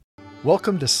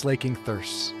Welcome to Slaking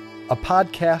Thirsts, a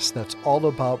podcast that's all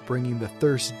about bringing the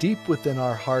thirst deep within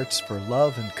our hearts for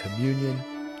love and communion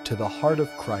to the heart of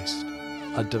Christ,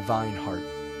 a divine heart,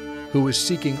 who is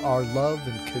seeking our love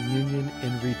and communion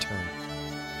in return.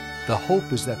 The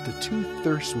hope is that the two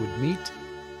thirsts would meet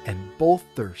and both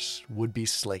thirsts would be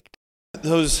slaked.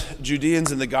 Those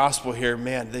Judeans in the gospel here,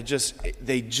 man, they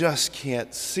just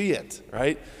can't see it,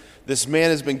 right? This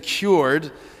man has been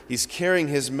cured. He's carrying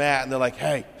his mat, and they're like,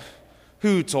 hey,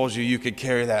 who told you could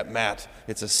carry that mat?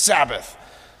 It's a Sabbath.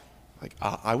 Like,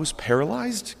 I was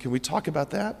paralyzed? Can we talk about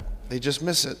that? They just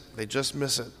miss it. They just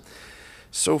miss it.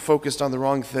 So focused on the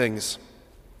wrong things.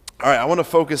 All right, I want to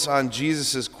focus on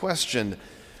Jesus' question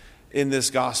in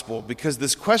this gospel, because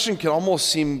this question can almost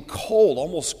seem cold,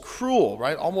 almost cruel,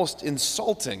 right? Almost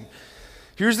insulting.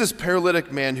 Here's this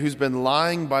paralytic man who's been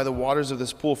lying by the waters of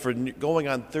this pool for going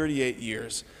on 38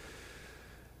 years.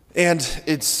 And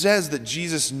it says that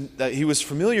that he was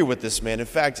familiar with this man. In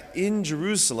fact, in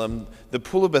Jerusalem, the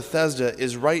Pool of Bethesda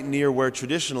is right near where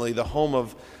traditionally the home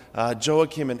of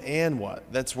Joachim and Anne was.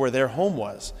 That's where their home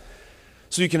was.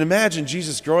 So you can imagine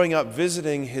Jesus growing up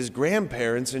visiting his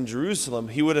grandparents in Jerusalem.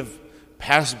 He would have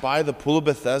passed by the Pool of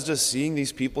Bethesda, seeing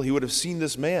these people. He would have seen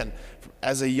this man.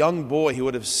 As a young boy, he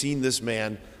would have seen this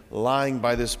man lying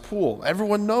by this pool.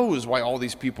 Everyone knows why all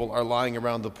these people are lying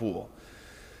around the pool.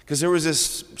 Because there was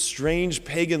this strange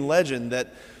pagan legend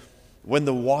that when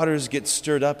the waters get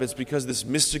stirred up, it's because this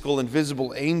mystical,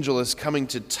 invisible angel is coming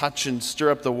to touch and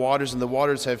stir up the waters, and the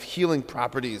waters have healing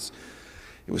properties.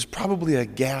 It was probably a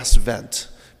gas vent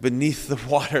beneath the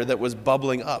water that was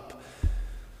bubbling up.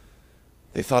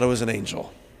 They thought it was an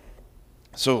angel.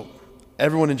 So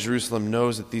everyone in Jerusalem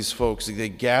knows that these folks, they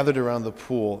gathered around the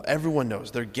pool. Everyone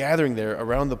knows they're gathering there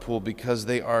around the pool because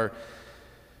they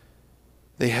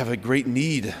have a great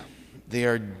need. They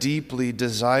are deeply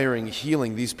desiring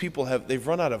healing. These people they've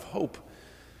run out of hope.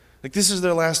 Like, this is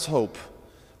their last hope,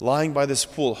 lying by this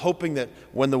pool, hoping that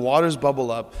when the waters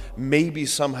bubble up, maybe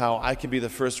somehow I can be the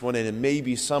first one in, and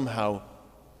maybe somehow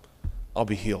I'll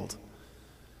be healed.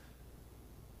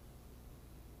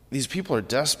 These people are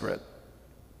desperate.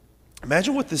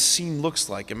 Imagine what this scene looks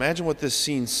like. Imagine what this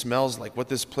scene smells like, what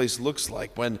this place looks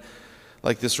like when,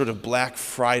 like, this sort of Black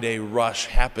Friday rush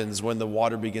happens when the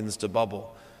water begins to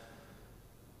bubble.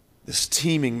 This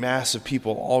teeming mass of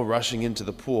people all rushing into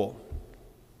the pool.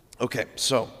 Okay,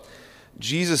 so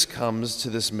Jesus comes to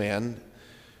this man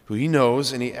who he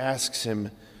knows, and he asks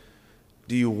him,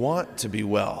 do you want to be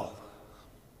well?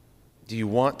 Do you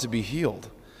want to be healed?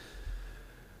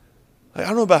 I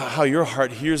don't know about how your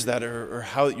heart hears that or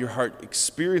how your heart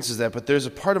experiences that, but there's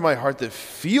a part of my heart that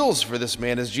feels for this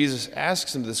man as Jesus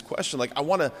asks him this question. Like, I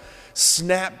want to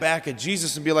snap back at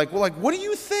Jesus and be like, well, like, what do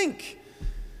you think?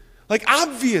 Like,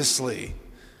 obviously,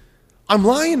 I'm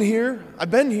lying here. I've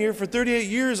been here for 38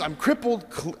 years. I'm crippled.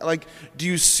 Like, do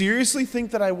you seriously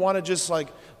think that I want to just, like,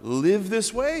 live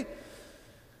this way?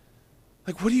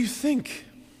 Like, what do you think?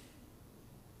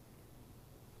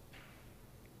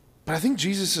 But I think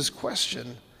Jesus'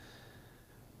 question,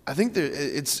 I think that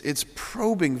it's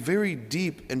probing very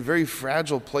deep and very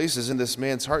fragile places in this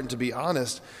man's heart. And to be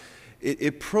honest,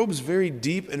 it probes very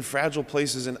deep and fragile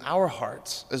places in our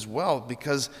hearts as well,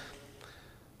 because,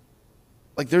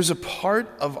 like, there's a part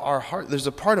of our heart, there's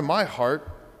a part of my heart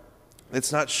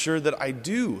that's not sure that I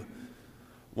do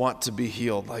want to be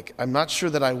healed. Like, I'm not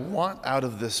sure that I want out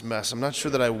of this mess. I'm not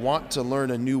sure that I want to learn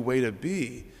a new way to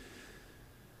be.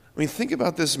 I mean, think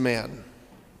about this man.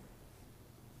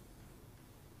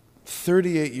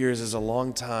 38 years is a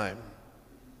long time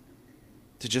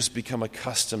to just become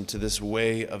accustomed to this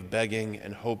way of begging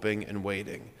and hoping and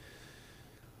waiting.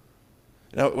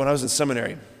 Now, when I was in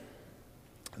seminary,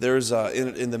 there's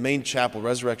in the main chapel,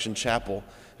 Resurrection Chapel,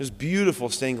 there's beautiful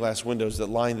stained glass windows that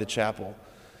line the chapel.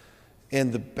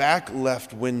 And the back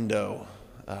left window,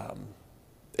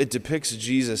 it depicts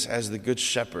Jesus as the Good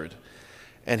Shepherd.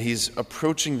 And he's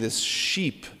approaching this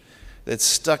sheep that's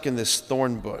stuck in this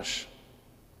thorn bush.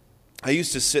 I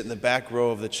used to sit in the back row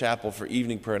of the chapel for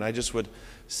evening prayer, and I just would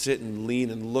sit and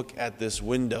lean and look at this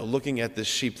window, looking at this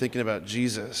sheep, thinking about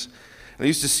Jesus. And I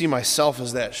used to see myself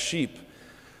as that sheep.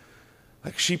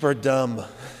 Like, sheep are dumb.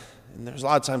 And there's a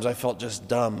lot of times I felt just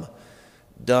dumb,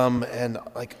 and,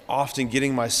 like, often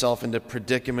getting myself into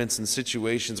predicaments and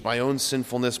situations, my own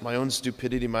sinfulness, my own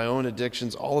stupidity, my own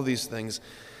addictions, all of these things.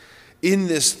 In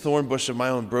this thorn bush of my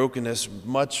own brokenness,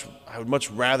 I would much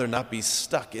rather not be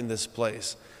stuck in this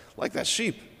place, like that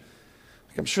sheep.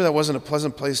 Like, I'm sure that wasn't a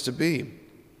pleasant place to be,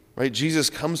 right?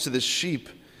 Jesus comes to this sheep.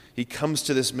 He comes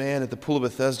to this man at the Pool of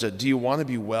Bethesda. Do you want to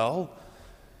be well?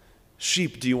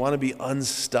 Sheep, do you want to be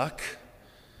unstuck?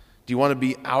 Do Do you want to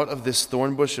be out of this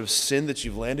thorn bush of sin that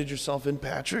you've landed yourself in,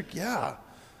 Patrick? Yeah,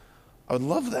 I would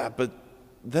love that, but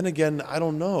then again, I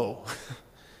don't know.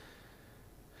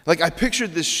 Like, I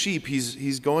pictured this sheep,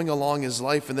 he's going along his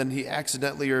life, and then he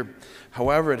accidentally, or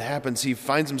however it happens, he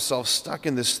finds himself stuck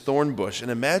in this thorn bush. And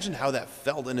imagine how that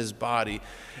felt in his body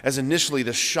as initially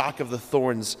the shock of the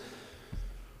thorns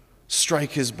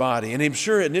strike his body. And I'm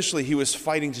sure initially he was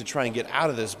fighting to try and get out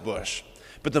of this bush.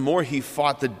 But the more he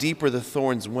fought, the deeper the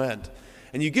thorns went.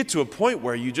 And you get to a point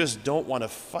where you just don't want to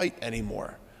fight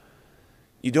anymore.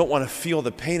 You don't want to feel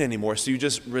the pain anymore, so you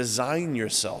just resign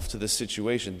yourself to the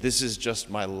situation. This is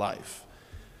just my life.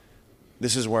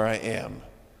 This is where I am.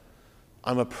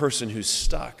 I'm a person who's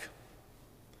stuck.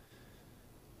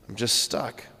 I'm just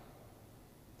stuck.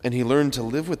 And he learned to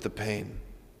live with the pain.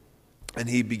 And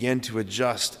he began to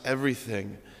adjust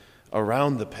everything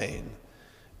around the pain.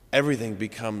 Everything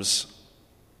becomes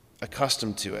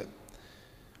accustomed to it.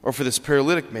 Or for this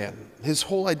paralytic man, his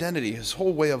whole identity, his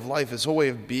whole way of life, his whole way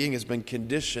of being has been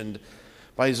conditioned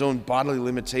by his own bodily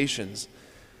limitations.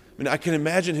 I mean, I can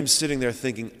imagine him sitting there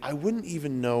thinking, I wouldn't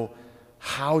even know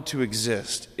how to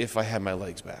exist if I had my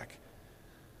legs back.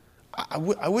 I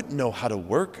wouldn't know how to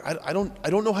work. I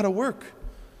don't know how to work.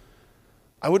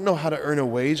 I wouldn't know how to earn a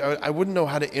wage. I wouldn't know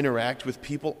how to interact with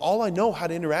people. All I know how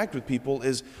to interact with people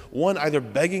is, one, either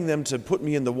begging them to put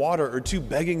me in the water, or two,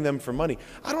 begging them for money.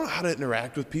 I don't know how to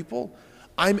interact with people.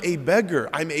 I'm a beggar.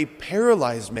 I'm a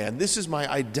paralyzed man. This is my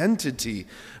identity,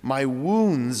 my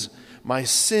wounds, my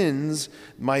sins,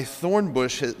 my thorn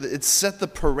bush. It set the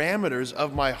parameters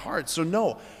of my heart. So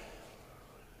no,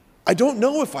 I don't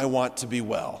know if I want to be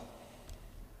well.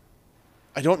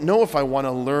 I don't know if I want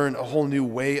to learn a whole new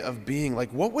way of being.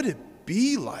 Like, what would it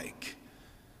be like?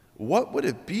 What would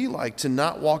it be like to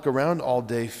not walk around all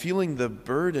day feeling the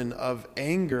burden of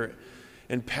anger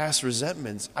and past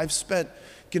resentments? You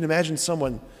can imagine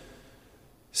someone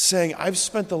saying, I've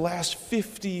spent the last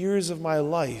 50 years of my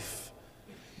life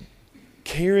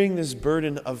carrying this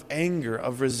burden of anger,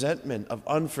 of resentment, of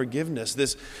unforgiveness,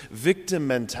 this victim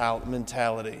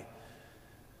mentality.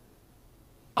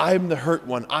 I'm the hurt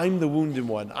one. I'm the wounded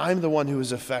one. I'm the one who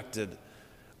is affected.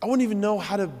 I wouldn't even know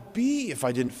how to be if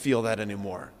I didn't feel that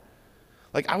anymore.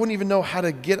 Like, I wouldn't even know how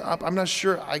to get up. I'm not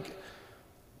sure I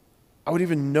would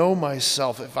even know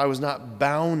myself if I was not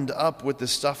bound up with the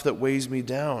stuff that weighs me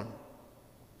down.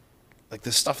 Like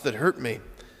the stuff that hurt me.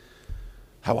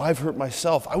 How I've hurt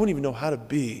myself. I wouldn't even know how to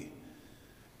be.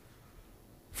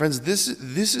 Friends, this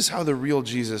is how the real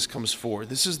Jesus comes forward.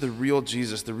 This is the real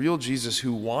Jesus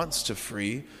who wants to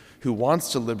free, who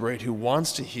wants to liberate, who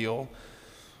wants to heal.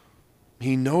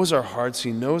 He knows our hearts,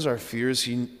 he knows our fears,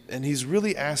 and he's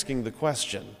really asking the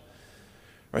question.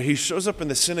 Right? He shows up in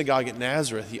the synagogue at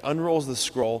Nazareth, he unrolls the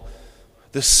scroll.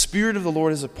 The Spirit of the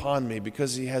Lord is upon me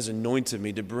because he has anointed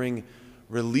me to bring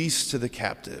release to the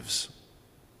captives,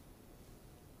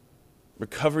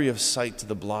 recovery of sight to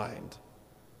the blind,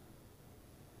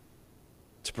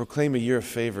 to proclaim a year of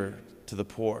favor to the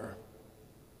poor.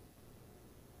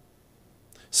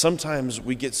 Sometimes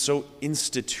we get so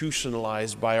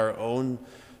institutionalized by our own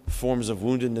forms of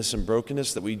woundedness and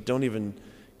brokenness that we can't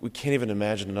even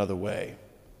imagine another way.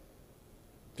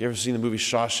 If you ever seen the movie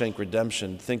Shawshank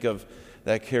Redemption, think of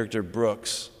that character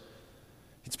Brooks.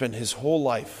 He'd spent his whole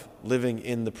life living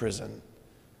in the prison.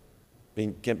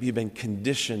 He'd been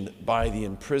conditioned by the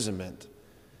imprisonment,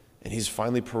 and he's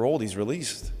finally paroled, he's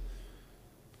released.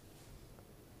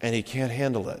 And he can't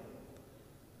handle it.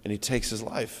 And he takes his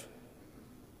life.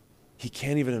 He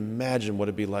can't even imagine what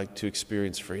it'd be like to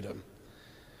experience freedom.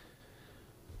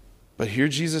 But here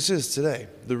Jesus is today,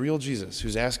 the real Jesus,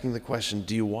 who's asking the question,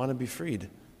 do you want to be freed?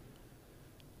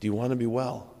 Do you want to be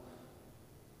well?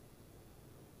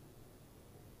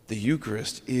 The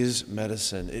Eucharist is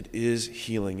medicine. It is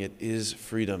healing. It is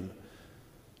freedom.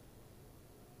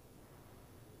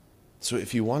 So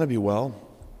if you want to be well,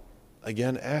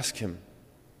 again, ask him.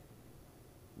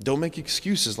 Don't make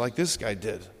excuses like this guy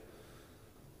did.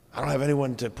 I don't have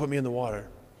anyone to put me in the water.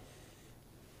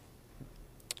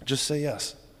 Just say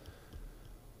yes.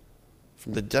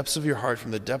 From the depths of your heart,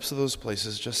 from the depths of those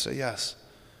places, just say yes.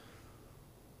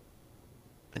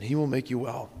 And he will make you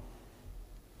well.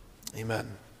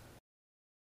 Amen.